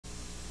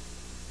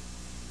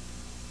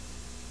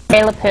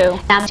Ray LaPoo.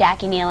 I'm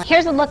Jackie Neal.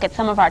 Here's a look at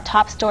some of our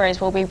top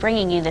stories we'll be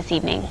bringing you this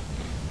evening.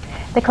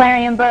 The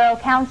Clarion Borough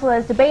Council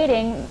is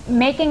debating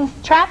making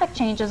traffic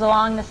changes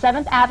along the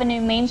 7th Avenue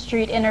Main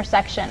Street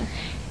intersection.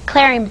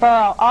 Clarion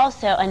Borough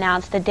also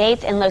announced the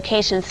dates and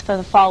locations for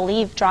the fall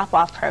leave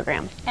drop-off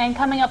program. And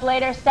coming up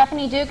later,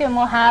 Stephanie Dugan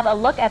will have a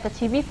look at the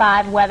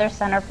TV5 Weather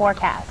Center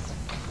forecast.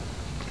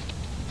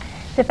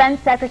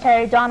 Defense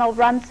Secretary Donald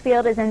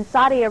Rumsfeld is in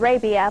Saudi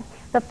Arabia,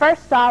 the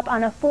first stop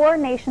on a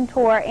 4-nation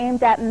tour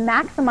aimed at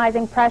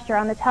maximizing pressure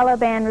on the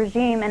Taliban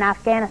regime in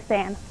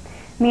Afghanistan.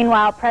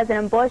 Meanwhile,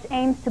 President Bush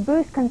aims to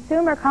boost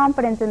consumer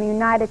confidence in the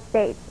United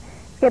States.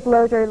 Skip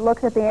Lozier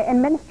looks at the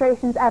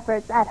administration's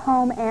efforts at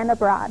home and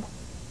abroad.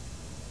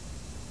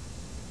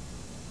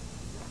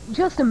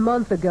 Just a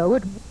month ago,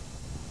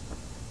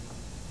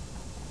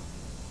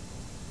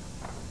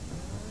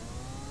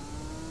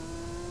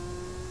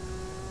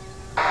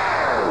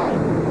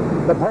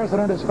 The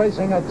president is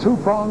facing a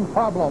two-pronged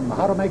problem: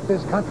 how to make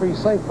this country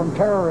safe from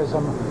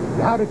terrorism,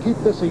 and how to keep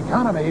this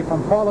economy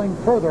from falling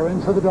further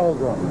into the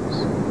doldrums.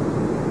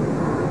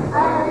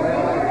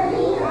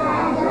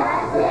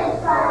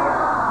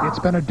 It's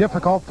been a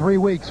difficult 3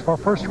 weeks for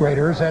first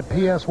graders at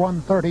PS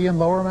 130 in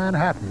Lower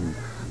Manhattan.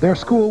 Their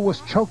school was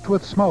choked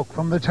with smoke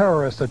from the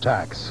terrorist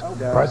attacks.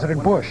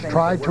 President Bush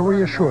tried to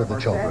reassure the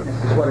children.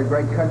 This is what a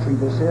great country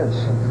this is.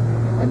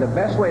 And the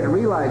best way to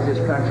realize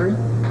this country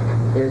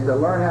is to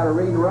learn how to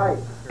read and write.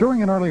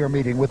 During an earlier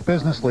meeting with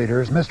business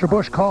leaders, Mr.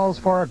 Bush calls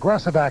for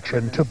aggressive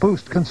action to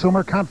boost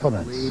consumer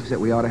confidence. Believes that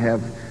we ought to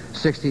have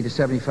 60 to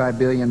 75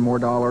 billion more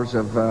dollars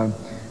of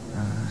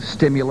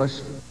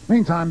stimulus.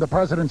 Meantime, the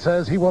president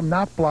says he will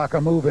not block a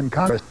move in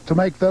Congress to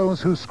make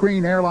those who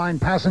screen airline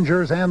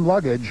passengers and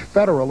luggage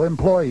federal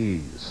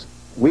employees.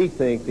 We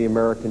think the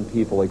American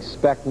people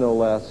expect no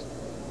less,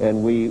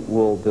 and we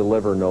will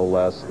deliver no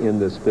less in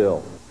this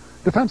bill.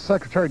 Defense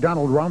Secretary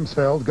Donald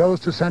Rumsfeld goes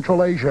to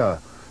Central Asia,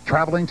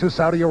 traveling to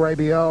Saudi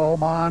Arabia,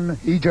 Oman,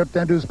 Egypt,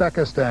 and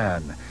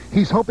Uzbekistan.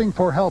 He's hoping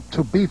for help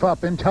to beef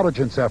up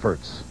intelligence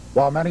efforts.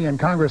 While many in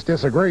Congress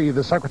disagree,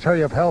 the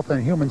Secretary of Health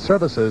and Human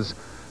Services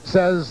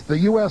says the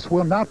U.S.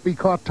 will not be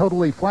caught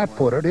totally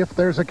flat-footed if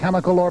there's a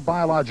chemical or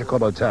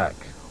biological attack.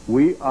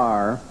 We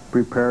are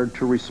prepared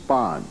to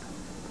respond,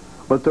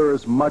 but there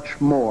is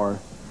much more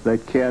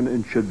that can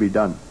and should be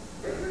done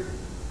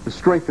to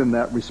strengthen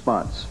that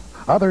response.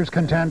 Others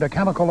contend a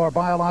chemical or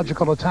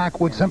biological attack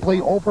would simply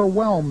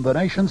overwhelm the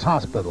nation's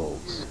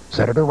hospitals.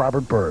 Senator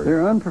Robert Byrd.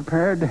 They're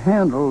unprepared to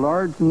handle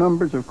large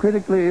numbers of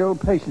critically ill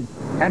patients.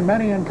 And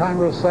many in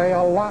Congress say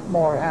a lot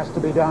more has to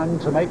be done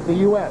to make the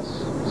U.S.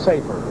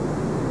 safer.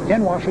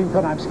 In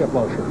Washington, I'm Skip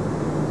Lozier.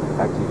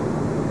 Back to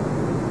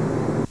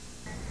you.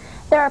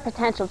 There are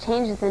potential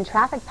changes in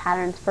traffic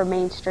patterns for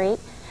Main Street.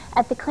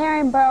 At the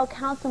Clarion Borough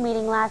Council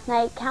meeting last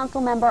night,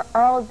 Councilmember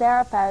Earl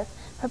Zarepos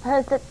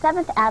proposed that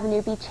 7th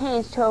Avenue be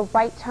changed to a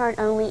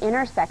right-turn-only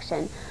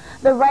intersection.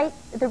 The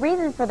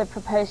reason for the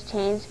proposed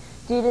change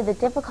due to the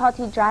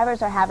difficulty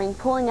drivers are having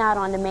pulling out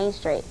onto Main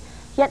Street.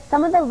 Yet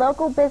some of the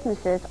local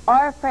businesses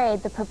are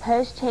afraid the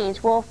proposed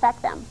change will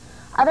affect them.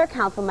 Other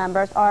council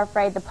members are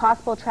afraid the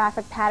possible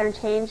traffic pattern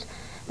change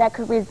that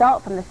could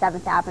result from the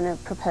 7th Avenue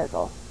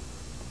proposal.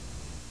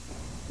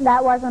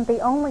 That wasn't the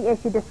only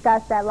issue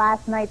discussed at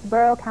last night's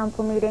Borough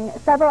Council meeting.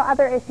 Several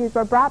other issues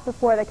were brought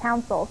before the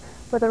council.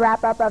 With a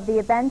wrap-up of the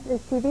events is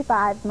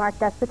TV5's Mark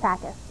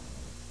Despotakis.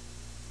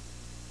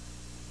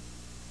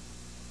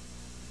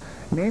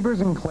 Neighbors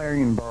in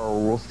Clarion Borough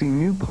will see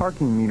new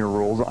parking meter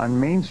rules on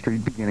Main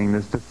Street beginning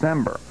this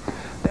December.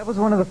 That was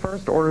one of the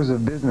first orders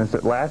of business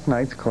at last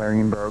night's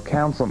Clarion Borough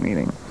Council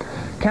meeting.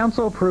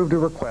 Council approved a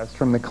request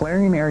from the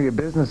Clarion Area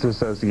Business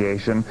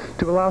Association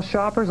to allow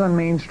shoppers on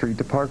Main Street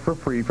to park for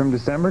free from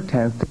December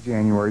 10th to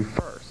January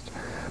 1st.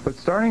 But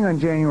starting on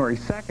January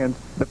 2nd,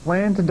 the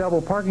plan to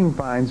double parking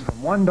fines from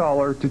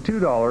 $1 to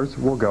 $2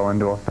 will go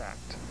into effect.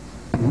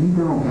 We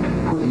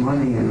don't put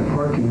money in the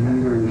parking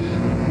meters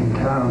in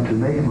town to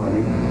make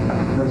money.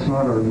 That's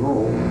not our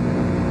goal.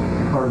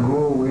 Our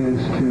goal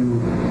is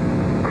to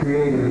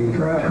create a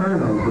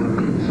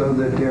turnover so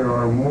that there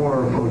are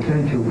more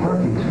potential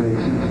parking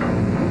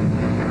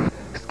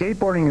spaces.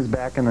 Skateboarding is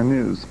back in the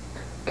news.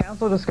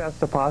 Council discussed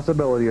the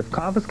possibility of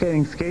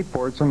confiscating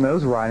skateboards from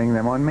those riding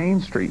them on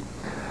Main Street.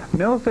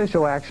 No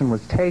official action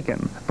was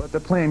taken, but the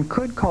plan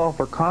could call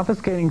for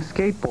confiscating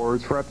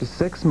skateboards for up to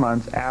 6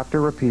 months after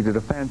repeated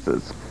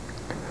offenses.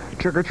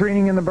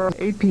 Trick-or-treating in the borough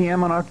at 8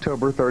 p.m. on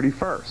October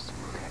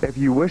 31st. If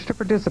you wish to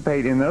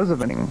participate in those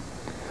events,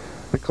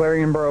 the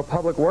Clarion Borough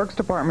Public Works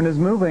Department is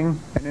moving,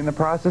 and in the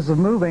process of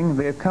moving,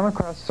 they have come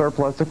across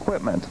surplus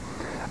equipment.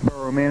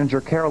 Borough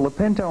Manager Carol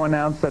Lapinto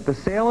announced that the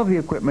sale of the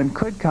equipment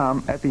could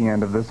come at the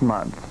end of this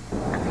month.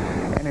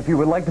 And if you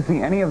would like to see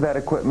any of that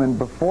equipment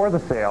before the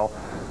sale,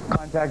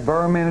 contact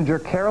Borough Manager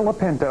Carol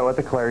Lapinto at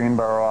the Clarion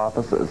Borough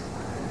offices.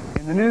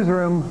 In the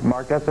newsroom,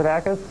 Mark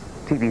Despotakis,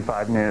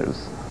 TV5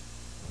 News.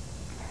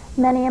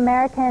 Many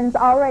Americans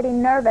already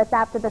nervous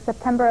after the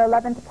September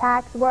 11th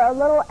attacks were a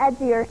little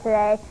edgier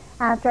today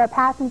after a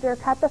passenger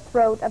cut the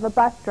throat of a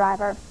bus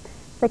driver.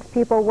 6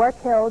 people were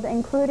killed,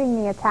 including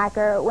the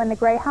attacker, when the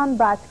Greyhound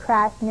bus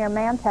crashed near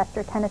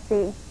Manchester,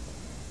 Tennessee.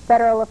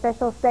 Federal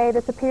officials say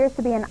this appears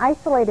to be an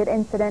isolated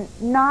incident,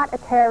 not a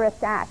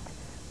terrorist act.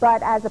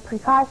 But as a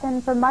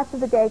precaution, for much of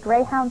the day,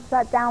 Greyhound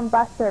shut down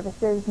bus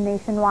services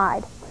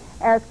nationwide.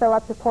 Eric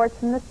Phillips reports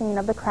from the scene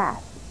of the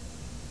crash.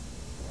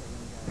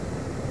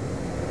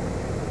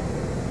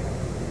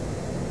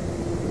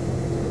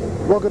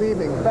 Well, good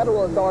evening.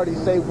 Federal authorities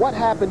say what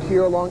happened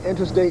here along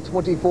Interstate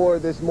 24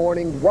 this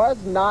morning was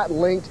not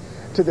linked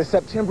to the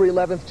September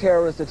 11th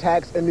terrorist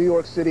attacks in New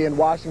York City and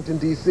Washington,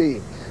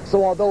 D.C.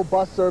 So although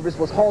bus service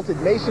was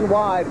halted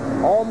nationwide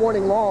all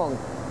morning long,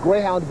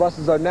 Greyhound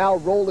buses are now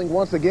rolling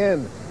once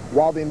again,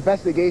 while the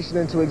investigation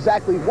into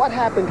exactly what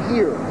happened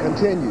here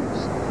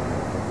continues.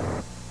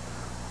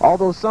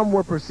 Although some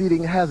were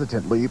proceeding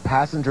hesitantly,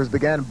 passengers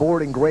began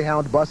boarding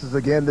Greyhound buses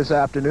again this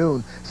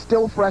afternoon,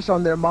 still fresh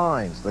on their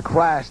minds, the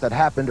crash that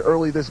happened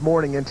early this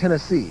morning in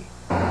Tennessee.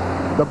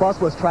 The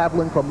bus was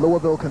traveling from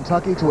Louisville,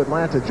 Kentucky to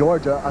Atlanta,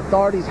 Georgia.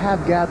 Authorities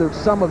have gathered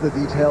some of the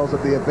details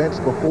of the events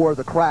before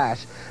the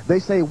crash. They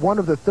say one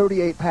of the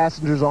 38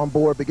 passengers on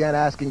board began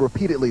asking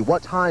repeatedly,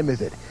 "What time is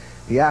it?"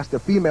 He asked a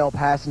female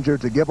passenger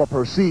to give up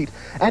her seat,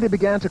 and he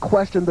began to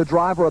question the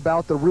driver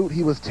about the route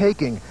he was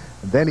taking.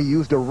 Then he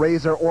used a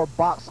razor or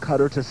box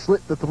cutter to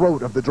slit the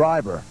throat of the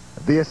driver.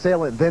 The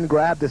assailant then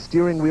grabbed the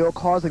steering wheel,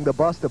 causing the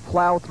bus to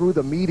plow through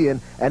the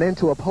median and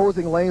into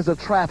opposing lanes of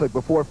traffic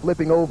before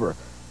flipping over.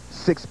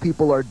 6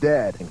 people are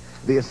dead.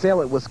 The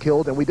assailant was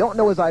killed, and we don't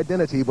know his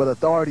identity, but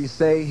authorities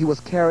say he was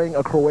carrying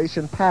a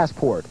Croatian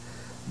passport.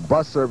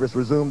 Bus service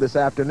resumed this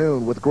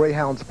afternoon, with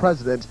Greyhound's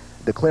president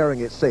declaring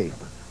it safe.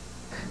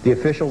 The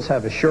officials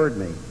have assured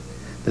me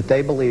that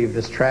they believe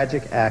this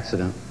tragic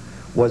accident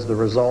was the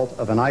result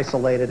of an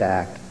isolated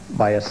act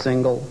by a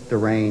single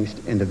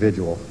deranged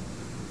individual.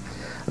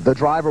 The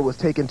driver was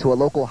taken to a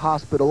local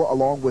hospital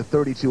along with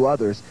 32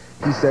 others.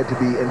 He's said to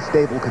be in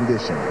stable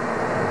condition.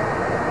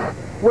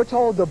 We're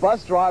told the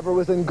bus driver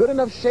was in good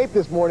enough shape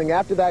this morning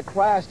after that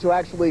crash to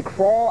actually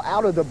crawl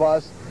out of the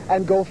bus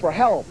and go for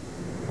help.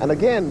 And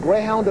again,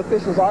 Greyhound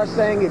officials are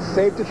saying it's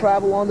safe to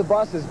travel on the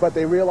buses, but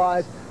they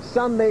realize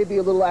some may be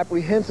a little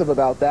apprehensive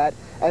about that.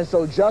 And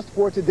so just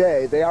for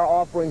today, they are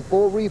offering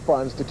full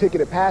refunds to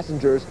ticketed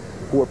passengers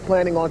who are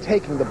planning on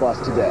taking the bus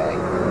today.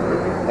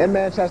 In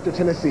Manchester,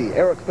 Tennessee,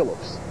 Eric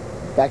Phillips,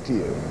 back to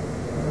you.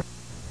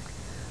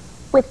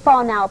 With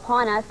fall now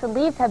upon us, the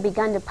leaves have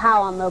begun to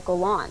pile on local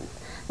lawns.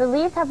 The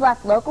leaves have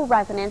left local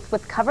residents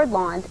with covered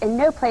lawns and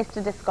no place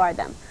to discard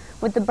them.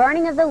 With the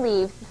burning of the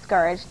leaves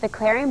discouraged, the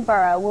Clarion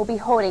Borough will be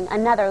holding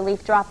another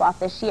leaf drop-off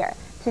this year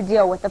to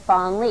deal with the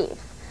fallen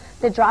leaves.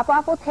 The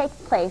drop-off will take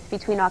place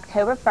between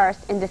October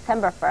 1st and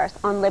December 1st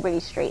on Liberty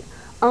Street.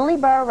 Only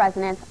borough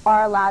residents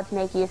are allowed to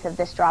make use of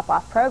this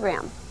drop-off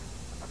program.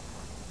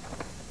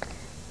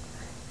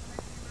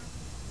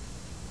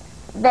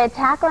 The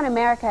attack on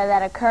America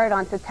that occurred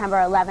on September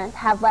 11th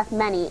have left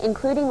many,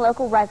 including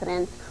local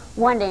residents,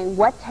 wondering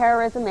what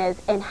terrorism is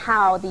and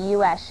how the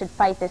U.S. should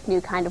fight this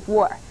new kind of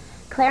war.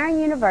 Clarion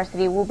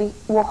University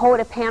will hold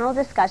a panel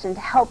discussion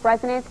to help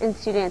residents and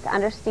students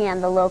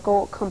understand the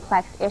local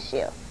complex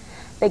issue.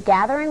 The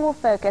gathering will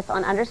focus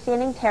on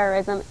understanding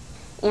terrorism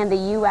and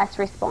the U.S.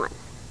 response.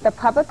 The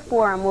public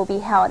forum will be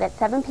held at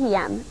 7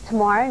 p.m.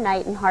 tomorrow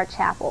night in Hart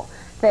Chapel.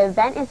 The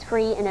event is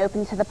free and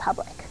open to the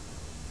public.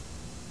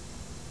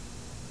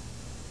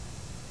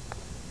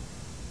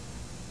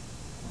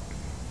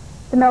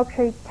 The Mill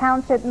Creek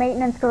Township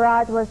Maintenance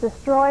Garage was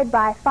destroyed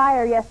by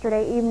fire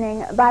yesterday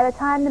evening. By the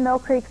time the Mill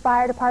Creek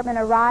Fire Department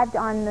arrived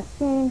on the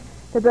scene,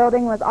 the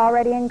building was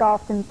already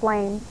engulfed in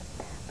flames.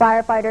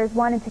 Firefighters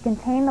wanted to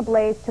contain the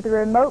blaze to the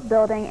remote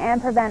building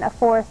and prevent a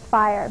forest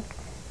fire.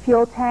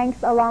 Fuel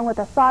tanks, along with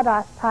a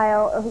sawdust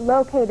pile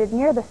located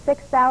near the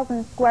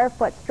 6,000 square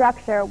foot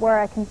structure,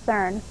 were a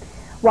concern.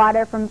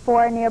 Water from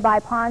 4 nearby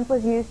ponds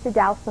was used to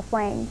douse the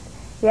flames.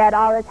 Yet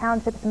all the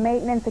township's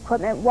maintenance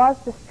equipment was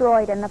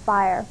destroyed in the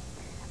fire.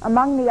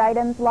 Among the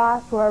items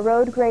lost were a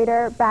road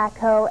grader,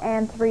 backhoe,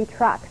 and 3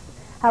 trucks.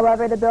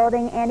 However, the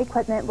building and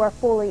equipment were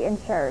fully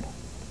insured.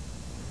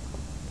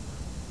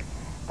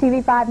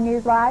 TV5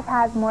 News Live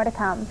has more to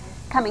come.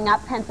 Coming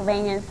up,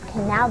 Pennsylvanians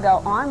can now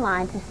go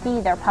online to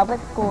see their public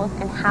schools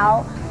and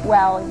how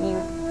well you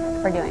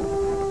are doing.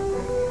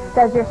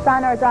 Does your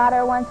son or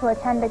daughter want to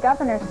attend a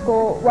governor's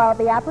school? Well,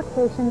 the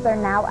applications are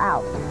now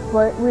out.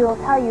 We will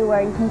tell you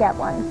where you can get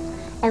one.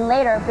 And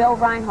later, Bill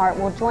Reinhardt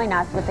will join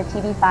us with the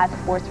TV5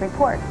 Sports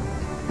Report.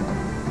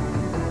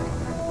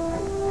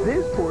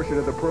 This portion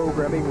of the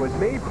programming was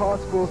made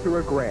possible through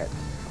a grant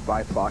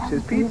by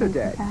Fox's Pizza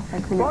Den.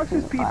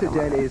 Fox's Pizza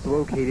Den is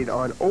located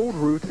on Old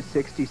Route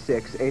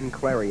 66 in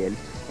Clarion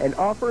and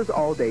offers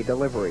all-day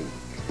delivery.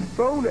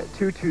 Phone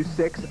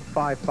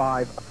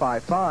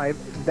 226-5555.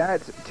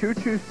 That's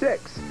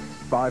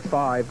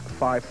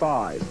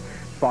 226-5555.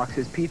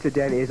 Fox's Pizza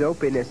Den is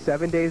open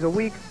 7 days a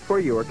week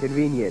for your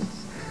convenience.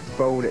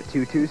 Phone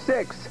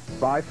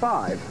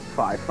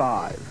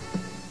 226-5555.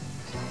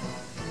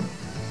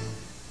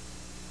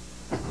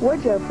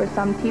 Wardrobe for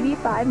some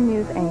TV5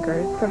 news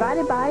anchors,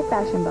 provided by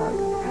Fashion Bug,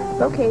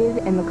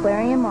 located in the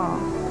Clarion Mall.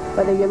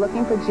 Whether you're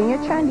looking for junior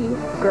trendy,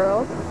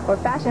 girls, or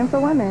fashion for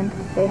women,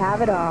 they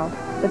have it all,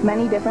 with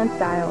many different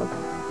styles.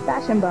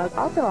 Fashion Bug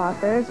also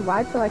offers a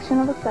wide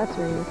selection of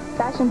accessories.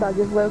 Fashion Bug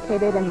is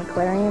located in the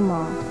Clarion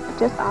Mall,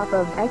 just off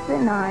of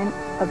Exit 9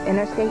 of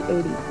Interstate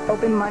 80.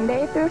 Open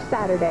Monday through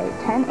Saturday,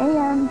 10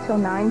 a.m. till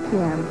 9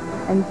 p.m.,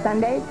 and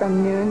Sunday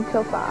from noon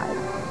till 5.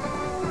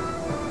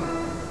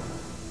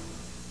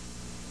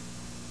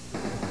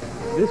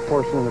 This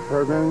portion of the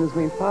program is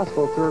made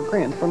possible through a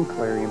grant from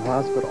Clarion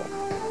Hospital.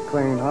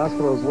 Clarion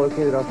Hospital is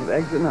located off of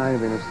Exit 9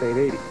 of Interstate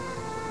 80.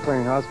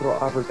 Clarion Hospital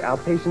offers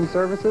outpatient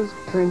services,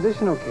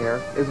 transitional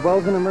care, as well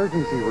as an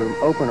emergency room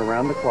open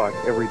around the clock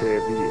every day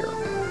of the year.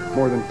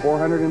 More than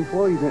 400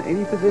 employees and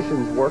 80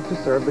 physicians work to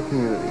serve the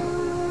community.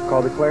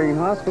 Call the Clarion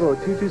Hospital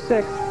at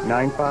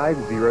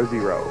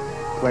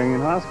 226-9500.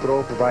 Clarion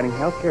Hospital, providing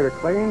health care to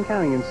Clarion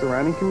County and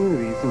surrounding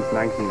communities since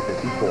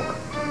 1954.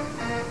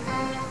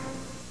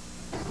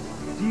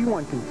 Do you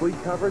want complete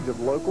coverage of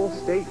local,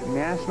 state,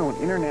 national,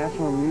 and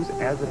international news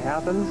as it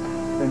happens?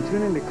 Then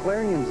tune into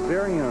Clarion's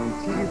very own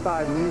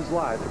TV5 News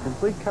Live for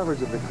complete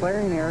coverage of the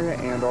Clarion area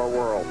and our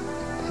world.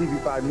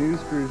 TV5 News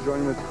crews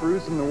join with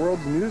crews from the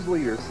world's news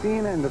leaders,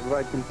 CNN, to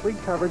provide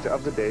complete coverage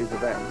of the day's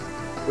events.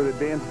 With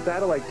advanced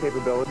satellite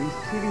capabilities,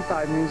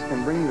 TV5 News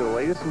can bring you the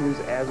latest news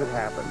as it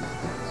happens.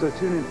 So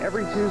tune in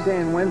every Tuesday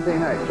and Wednesday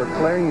night for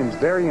Clarion's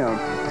very own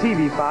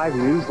TV5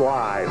 News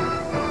Live.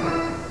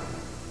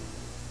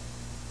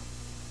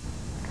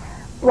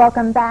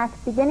 Welcome back.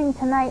 Beginning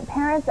tonight,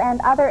 parents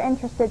and other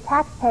interested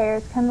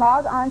taxpayers can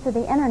log on to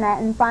the internet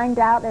and find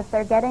out if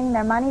they're getting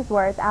their money's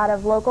worth out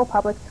of local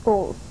public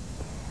schools.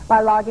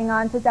 By logging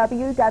on to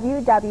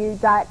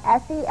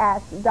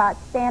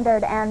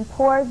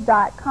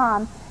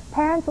www.ses.standardandpoors.com,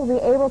 parents will be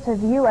able to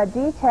view a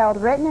detailed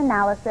written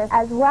analysis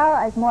as well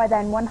as more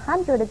than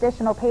 100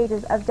 additional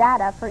pages of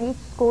data for each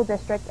school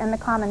district in the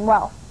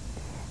Commonwealth.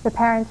 The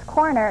Parents'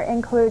 Corner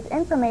includes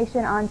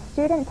information on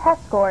student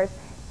test scores,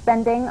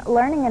 spending,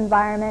 learning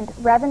environment,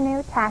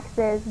 revenue,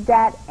 taxes,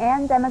 debt,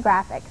 and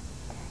demographics.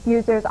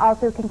 Users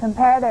also can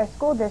compare their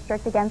school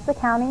district against the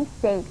county,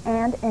 state,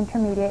 and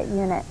intermediate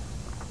unit.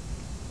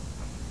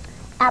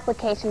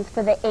 Applications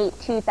for the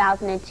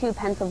 2002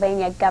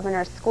 Pennsylvania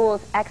Governor's Schools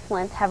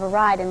Excellence have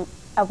arrived in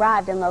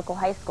local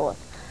high schools.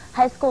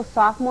 High school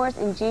sophomores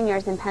and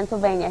juniors in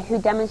Pennsylvania who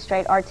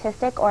demonstrate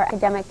artistic or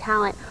academic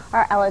talent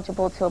are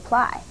eligible to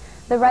apply.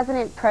 The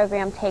resident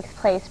program takes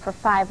place for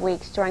 5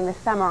 weeks during the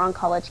summer on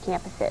college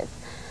campuses.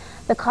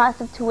 The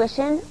cost of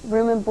tuition,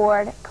 room and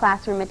board,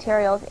 classroom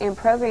materials, and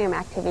program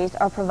activities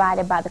are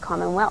provided by the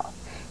Commonwealth.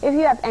 If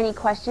you have any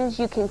questions,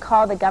 you can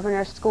call the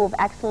Governor's School of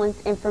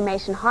Excellence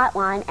Information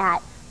Hotline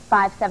at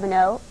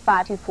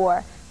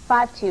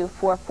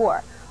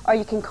 570-524-5244, or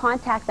you can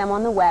contact them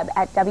on the web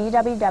at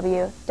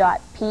www.pgse.org.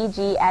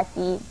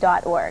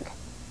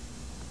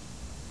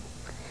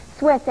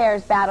 Swiss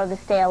Air's battle to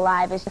stay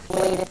alive is just the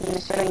latest in the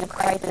string of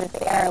crises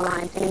the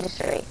airlines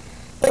industry.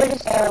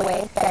 British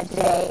Airways said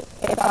today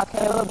its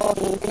October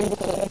bookings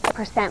indicate a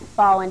 5%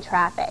 fall in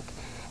traffic,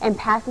 and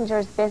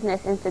passengers'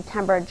 business in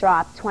September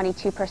dropped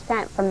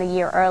 22% from the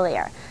year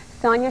earlier.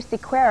 Sonia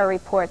Sequeira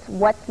reports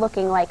what's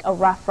looking like a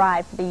rough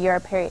ride for the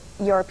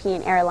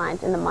European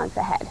airlines in the months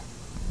ahead.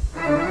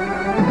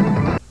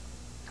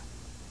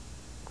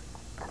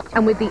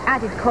 And with the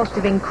added cost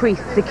of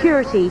increased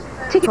security,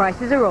 ticket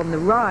prices are on the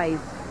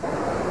rise.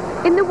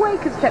 In the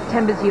wake of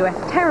September's US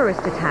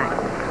terrorist attack,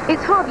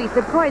 it's hardly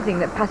surprising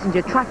that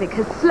passenger traffic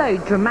has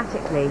slowed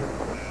dramatically.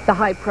 The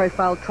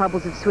high-profile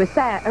troubles of Swiss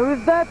Air are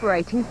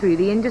reverberating through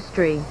the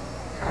industry.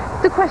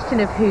 The question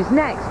of who's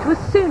next was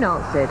soon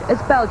answered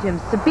as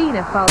Belgium's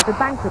Sabena filed for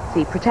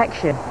bankruptcy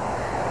protection.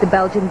 The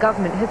Belgian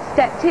government has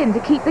stepped in to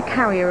keep the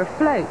carrier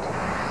afloat,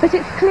 but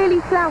it's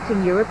clearly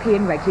flouting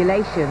European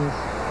regulations.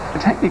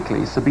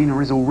 Technically,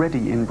 Sabena is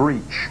already in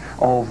breach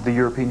of the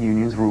European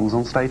Union's rules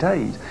on state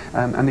aid,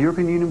 and the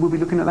European Union will be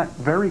looking at that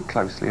very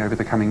closely over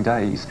the coming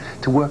days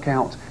to work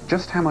out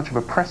just how much of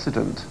a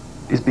precedent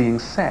is being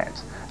set,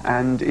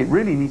 and it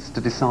really needs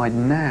to decide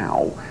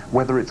now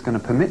whether it's going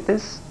to permit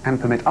this and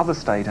permit other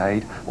state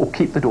aid or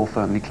keep the door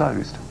firmly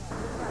closed.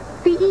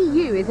 The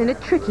EU is in a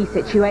tricky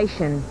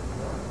situation.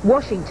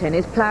 Washington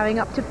is ploughing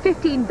up to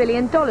 $15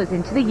 billion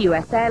into the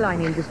US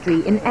airline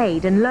industry in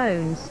aid and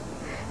loans.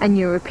 And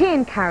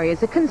European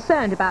carriers are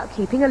concerned about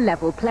keeping a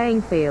level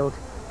playing field.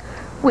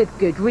 With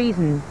good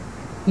reason.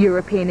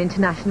 European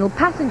international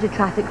passenger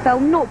traffic fell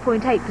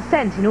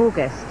 0.8% in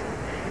August.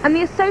 And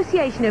the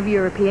Association of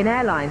European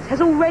Airlines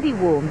has already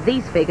warned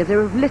these figures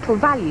are of little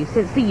value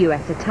since the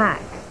US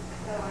attacks.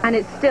 And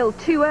it's still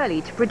too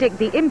early to predict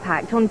the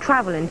impact on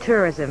travel and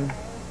tourism.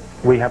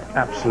 We have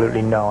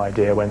absolutely no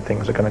idea when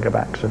things are going to go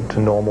back to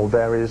normal.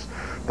 There is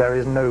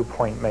no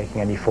point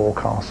making any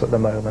forecasts at the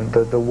moment.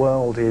 The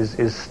world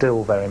is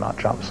still very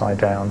much upside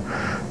down.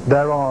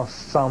 There are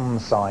some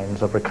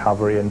signs of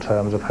recovery in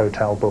terms of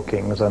hotel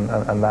bookings and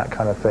that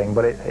kind of thing,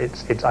 but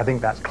I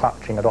think that's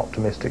clutching at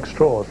optimistic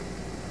straws.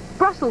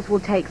 Brussels will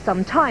take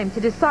some time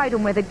to decide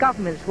on whether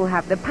governments will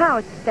have the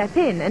power to step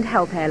in and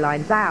help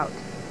airlines out.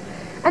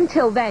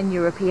 Until then,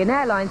 European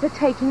airlines are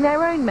taking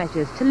their own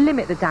measures to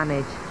limit the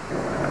damage.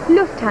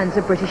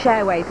 Lufthansa, British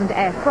Airways and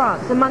Air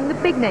France among the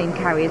big-name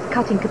carriers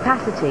cutting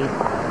capacity,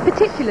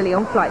 particularly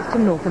on flights to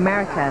North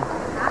America.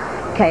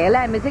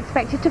 KLM is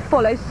expected to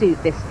follow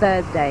suit this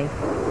Thursday.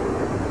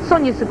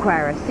 Sonia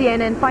Sequeira,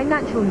 CNN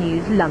Financial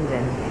News,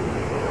 London.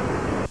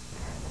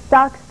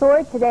 Stocks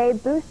soared today,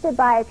 boosted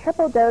by a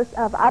triple dose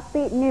of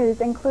upbeat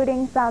news,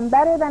 including some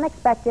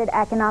better-than-expected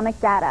economic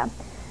data.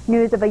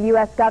 News of a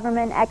U.S.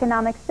 government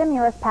economic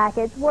stimulus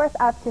package worth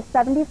up to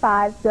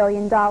 $75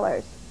 billion.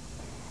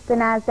 The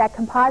Nasdaq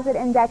Composite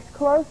Index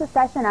closed the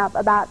session up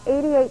about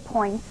 88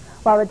 points,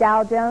 while the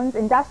Dow Jones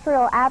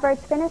Industrial Average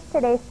finished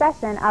today's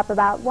session up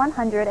about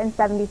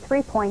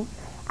 173 points,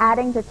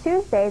 adding to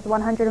Tuesday's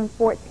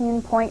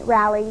 114-point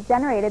rally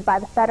generated by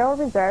the Federal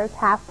Reserve's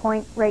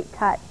half-point rate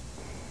cut.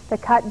 The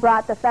cut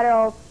brought the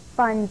federal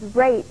funds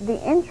rate, the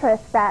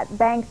interest that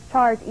banks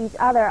charge each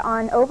other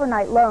on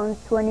overnight loans,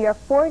 to a near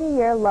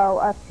 40-year low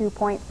of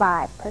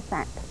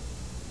 2.5%.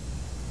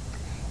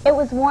 It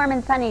was warm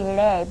and sunny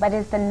today, but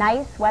is the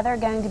nice weather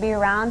going to be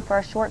around for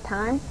a short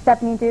time?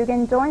 Stephanie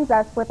Dugan joins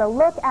us with a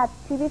look at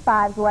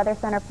TV5's Weather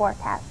Center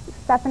forecast.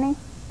 Stephanie?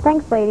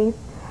 Thanks, ladies.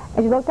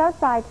 As you looked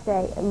outside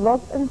today, it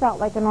looked and felt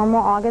like a normal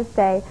August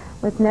day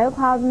with no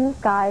clouds in the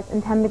skies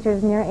and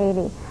temperatures near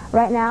 80.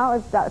 Right now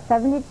it's about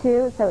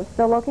 72, so it's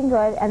still looking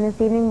good, and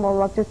this evening will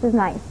look just as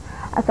nice.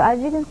 So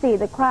as you can see,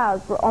 the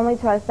clouds were only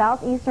to our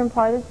southeastern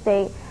part of the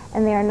state,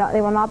 and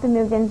they will not be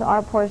moved into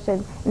our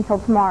portion until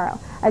tomorrow.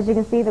 As you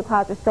can see, the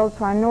clouds are still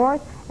to our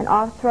north and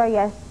off to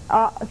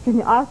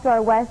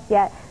our west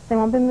yet. So they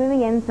won't be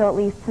moving in until at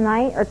least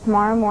tonight or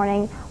tomorrow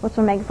morning, which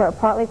will make for a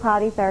partly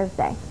cloudy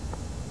Thursday.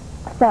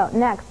 So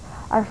next,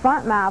 our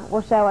front map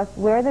will show us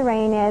where the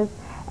rain is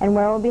and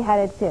where we'll be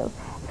headed to.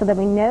 So there'll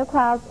be no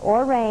clouds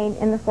or rain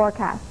in the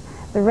forecast.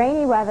 The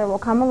rainy weather will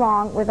come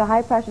along with a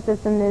high-pressure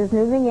system that is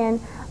moving in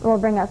and will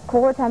bring us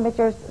cooler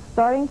temperatures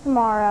starting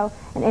tomorrow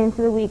and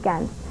into the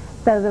weekend.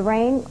 So the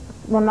rain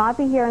will not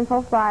be here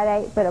until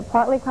Friday, but a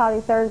partly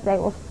cloudy Thursday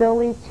will still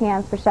leave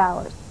chance for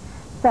showers.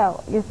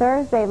 So your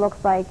Thursday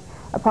looks like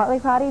a partly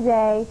cloudy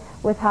day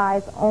with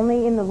highs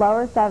only in the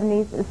lower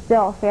 70s is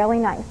still fairly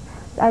nice.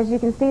 As you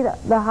can see,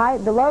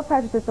 the low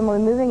pressure system will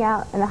be moving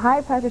out, and the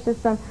high pressure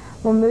system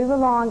will move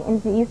along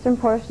into the eastern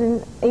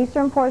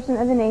portion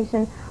of the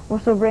nation,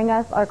 which will bring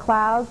us our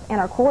clouds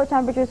and our cooler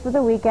temperatures for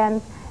the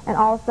weekends, and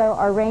also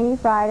our rainy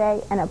Friday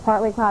and a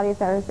partly cloudy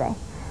Thursday.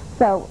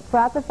 So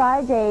throughout the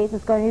 5 days,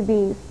 it's going to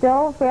be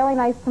still fairly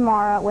nice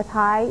tomorrow with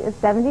high of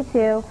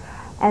 72,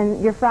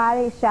 and your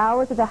Friday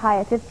showers with a high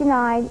of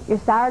 59, your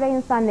Saturday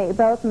and Sunday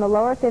both in the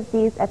lower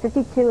 50s at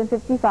 52 and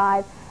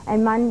 55,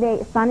 and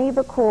Monday sunny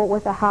but cool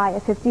with a high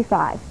of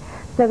 55.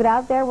 So get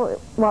out there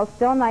while it's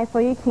still nice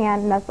while you can,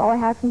 and that's all I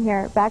have from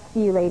here. Back to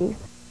you, ladies.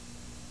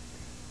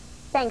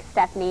 Thanks,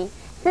 Stephanie.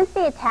 Since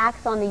the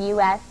attacks on the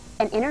U.S.,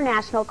 an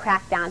international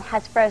crackdown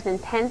has frozen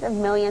tens of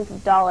millions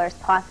of dollars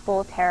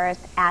possible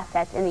terrorist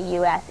assets in the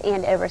U.S.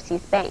 and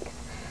overseas banks.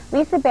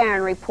 Lisa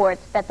Barron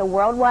reports that the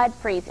worldwide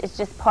freeze is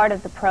just part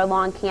of the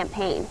prolonged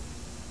campaign.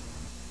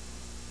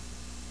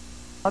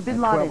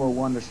 Bin Laden.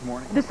 12:01 this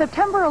morning. The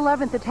September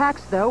 11th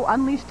attacks, though,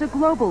 unleashed a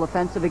global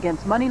offensive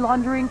against money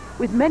laundering,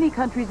 with many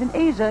countries in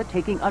Asia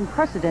taking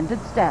unprecedented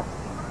steps.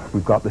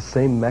 We've got the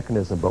same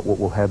mechanism, but what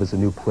we'll have is a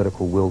new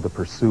political will to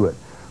pursue it.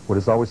 What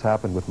has always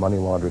happened with money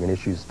laundering and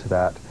issues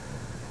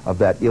of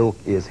that ilk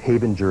is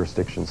haven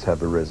jurisdictions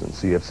have arisen.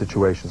 So you have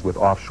situations with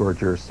offshore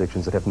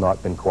jurisdictions that have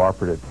not been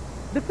cooperative.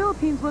 The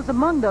Philippines was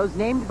among those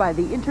named by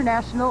the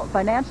International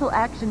Financial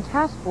Action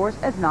Task Force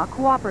as not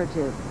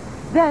cooperative.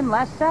 Then,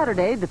 last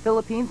Saturday, the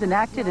Philippines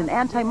enacted an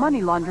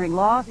anti-money laundering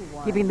law,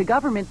 giving the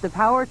government the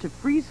power to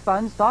freeze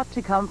funds thought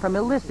to come from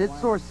illicit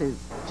sources.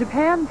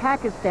 Japan,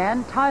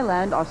 Pakistan,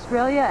 Thailand,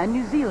 Australia, and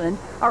New Zealand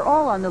are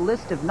all on the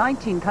list of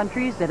 19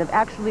 countries that have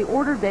actually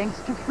ordered banks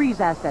to freeze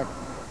assets.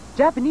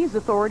 Japanese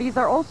authorities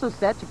are also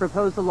set to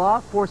propose a law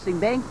forcing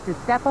banks to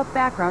step up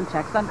background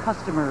checks on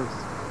customers.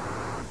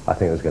 I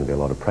think there's going to be a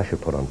lot of pressure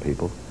put on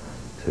people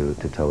to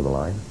toe the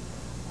line.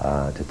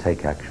 To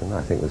take action.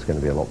 I think there's going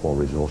to be a lot more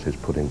resources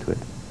put into it.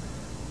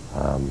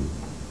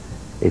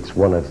 It's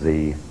one of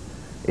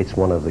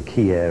the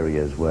key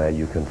areas where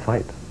you can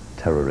fight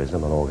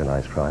terrorism and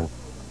organized crime.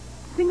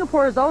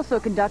 Singapore is also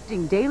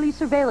conducting daily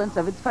surveillance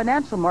of its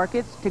financial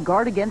markets to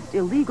guard against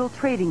illegal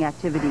trading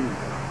activities.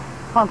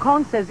 Hong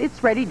Kong says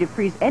it's ready to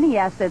freeze any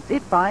assets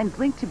it finds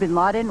linked to bin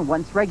Laden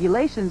once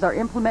regulations are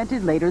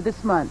implemented later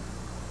this month.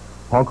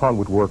 Hong Kong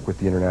would work with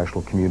the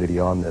international community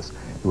on this.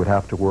 It would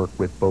have to work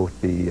with both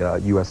the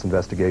U.S.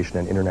 investigation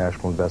and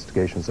international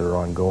investigations that are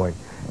ongoing.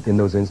 In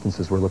those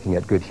instances, we're looking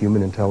at good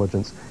human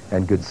intelligence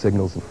and good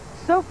signals.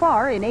 So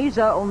far, in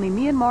Asia, only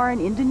Myanmar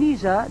and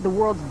Indonesia, the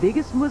world's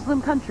biggest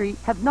Muslim country,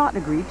 have not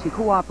agreed to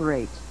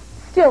cooperate.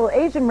 Still,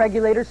 Asian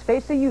regulators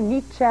face a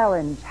unique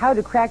challenge: how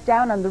to crack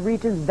down on the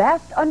region's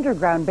vast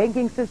underground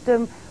banking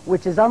system,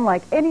 which is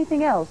unlike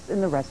anything else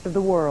in the rest of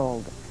the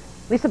world.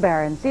 Lisa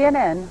Barron,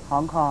 CNN,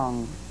 Hong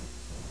Kong.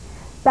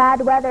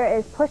 Bad weather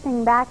is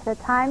pushing back the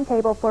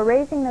timetable for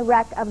raising the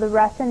wreck of the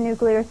Russian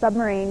nuclear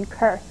submarine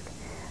Kursk.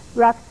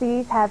 Rough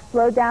seas have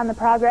slowed down the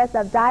progress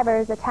of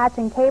divers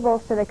attaching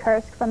cables to the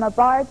Kursk from a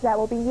barge that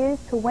will be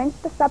used to winch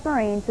the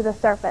submarine to the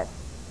surface.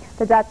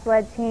 The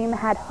Dutch-led team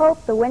had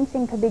hoped the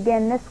winching could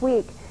begin this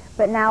week,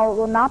 but now it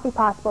will not be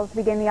possible to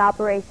begin the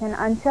operation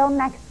until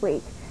next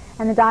week.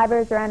 And the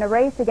divers are in a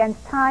race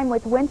against time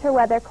with winter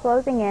weather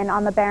closing in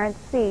on the Barents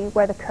Sea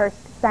where the Kursk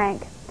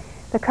sank.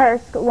 The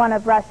Kursk, one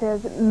of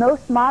Russia's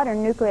most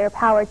modern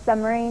nuclear-powered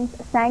submarines,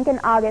 sank in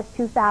August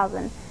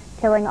 2000,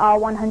 killing all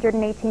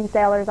 118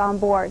 sailors on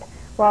board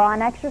while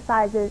on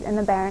exercises in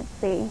the Barents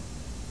Sea.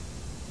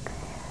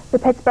 The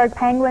Pittsburgh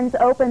Penguins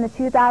open the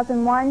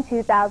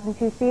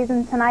 2001-2002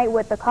 season tonight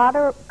with the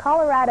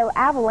Colorado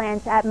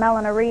Avalanche at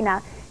Mellon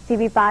Arena.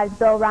 TV5's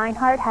Bill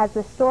Reinhart has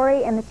the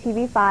story in the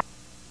TV5.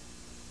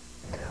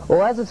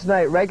 Well, as of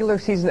tonight, regular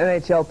season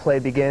NHL play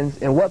begins,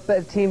 and what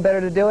team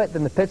better to do it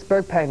than the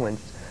Pittsburgh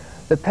Penguins?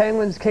 The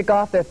Penguins kick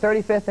off their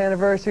 35th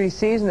anniversary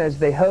season as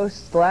they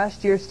host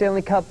last year's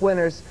Stanley Cup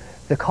winners,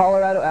 the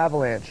Colorado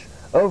Avalanche.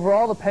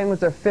 Overall, the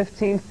Penguins are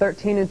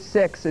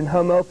 15-13-6 in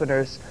home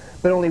openers,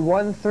 but only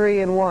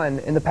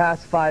 1-3-1 in the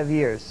past 5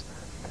 years.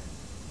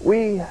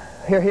 We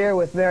are here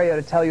with Mario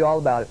to tell you all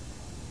about it.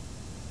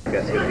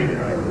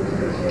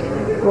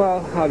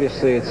 Well,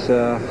 obviously it's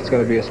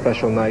going to be a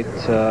special night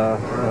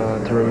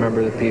to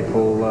remember the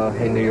people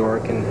in New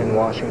York and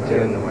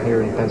Washington and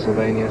here in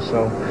Pennsylvania.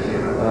 So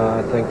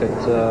I think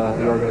that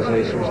the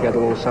organization's got a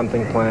little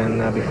something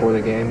planned before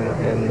the game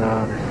and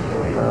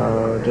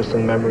just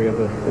in memory of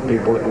the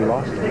people that we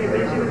lost.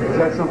 Is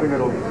that something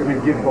that'll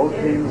give both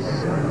teams,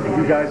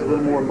 you guys, a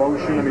little more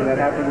emotion? I mean, that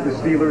happened with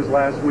the Steelers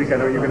last week. I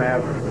know you're going to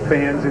have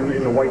fans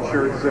in the white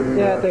shirts. And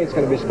yeah, I think it's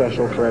going to be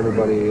special for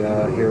everybody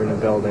here in the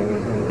building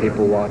and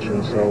people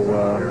watching. So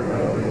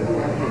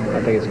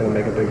I think it's going to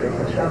make a big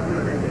difference.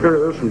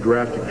 There's some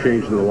drastic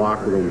change in the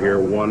locker room here.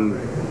 One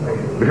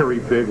very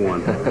big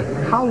one.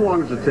 How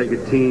long does it take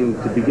a team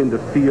to begin to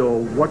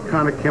feel what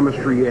kind of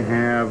chemistry you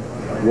have,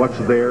 what's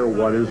there,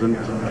 what isn't?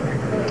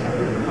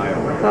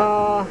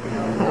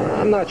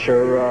 I'm not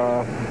sure.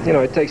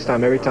 It takes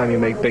time. Every time you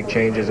make big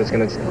changes, it's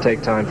going to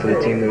take time for the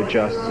team to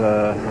adjust.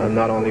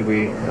 Not only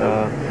we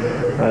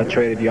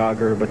traded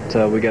Yager,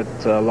 but we get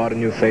a lot of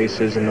new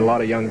faces and a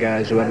lot of young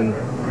guys who haven't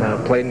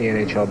played in the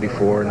NHL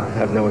before and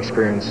have no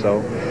experience.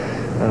 So,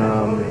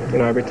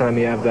 every time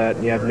you have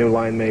that, you have new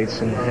line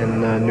mates and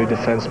new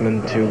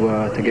defensemen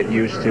to get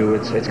used to.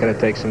 It's going to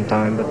take some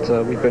time,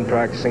 but we've been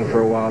practicing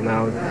for a while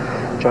now,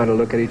 trying to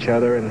look at each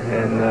other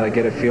and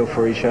get a feel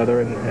for each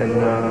other, and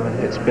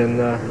it's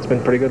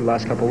been pretty good the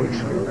last couple of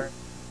weeks.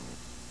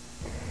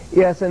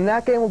 Yes, and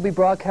that game will be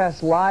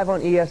broadcast live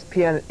on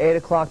ESPN at 8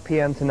 o'clock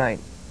p.m. tonight.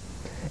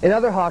 In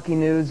other hockey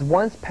news,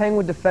 once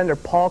Penguin defender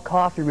Paul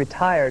Coffey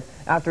retired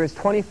after his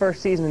 21st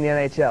season in the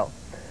NHL.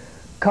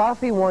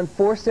 Coffey won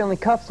 4 Stanley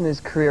Cups in his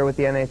career with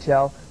the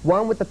NHL,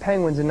 one with the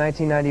Penguins in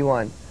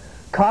 1991.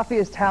 Coffey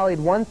has tallied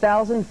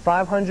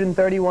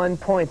 1,531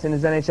 points in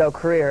his NHL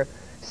career,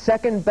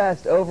 second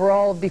best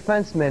overall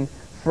defenseman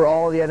for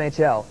all of the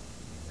NHL.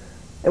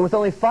 And with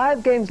only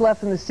 5 games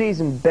left in the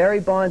season, Barry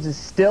Bonds is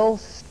still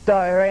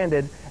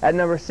stranded at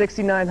number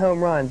 69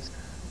 home runs,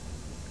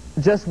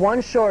 just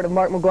one short of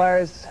Mark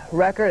McGuire's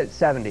record at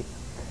 70.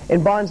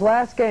 In Bonds'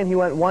 last game, he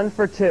went 1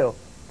 for 2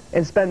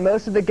 and spent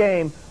most of the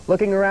game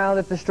looking around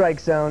at the strike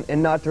zone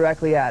and not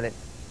directly at it.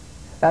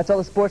 That's all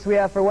the sports we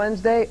have for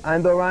Wednesday.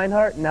 I'm Bill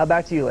Reinhart. Now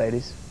back to you,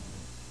 ladies.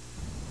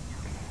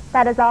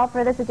 That is all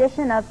for this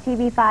edition of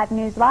TV5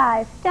 News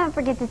Live. Don't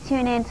forget to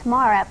tune in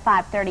tomorrow at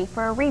 5:30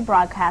 for a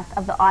rebroadcast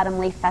of the Autumn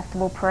Leaf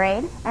Festival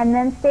Parade. And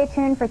then stay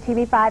tuned for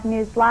TV5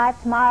 News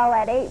Live tomorrow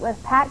at 8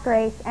 with Pat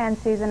Grace and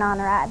Susan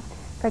Honorad.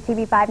 For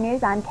TV5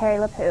 News, I'm Carrie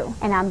LaPoo.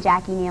 And I'm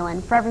Jackie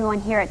Nealon. For everyone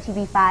here at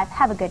TV5,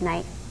 have a good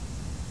night.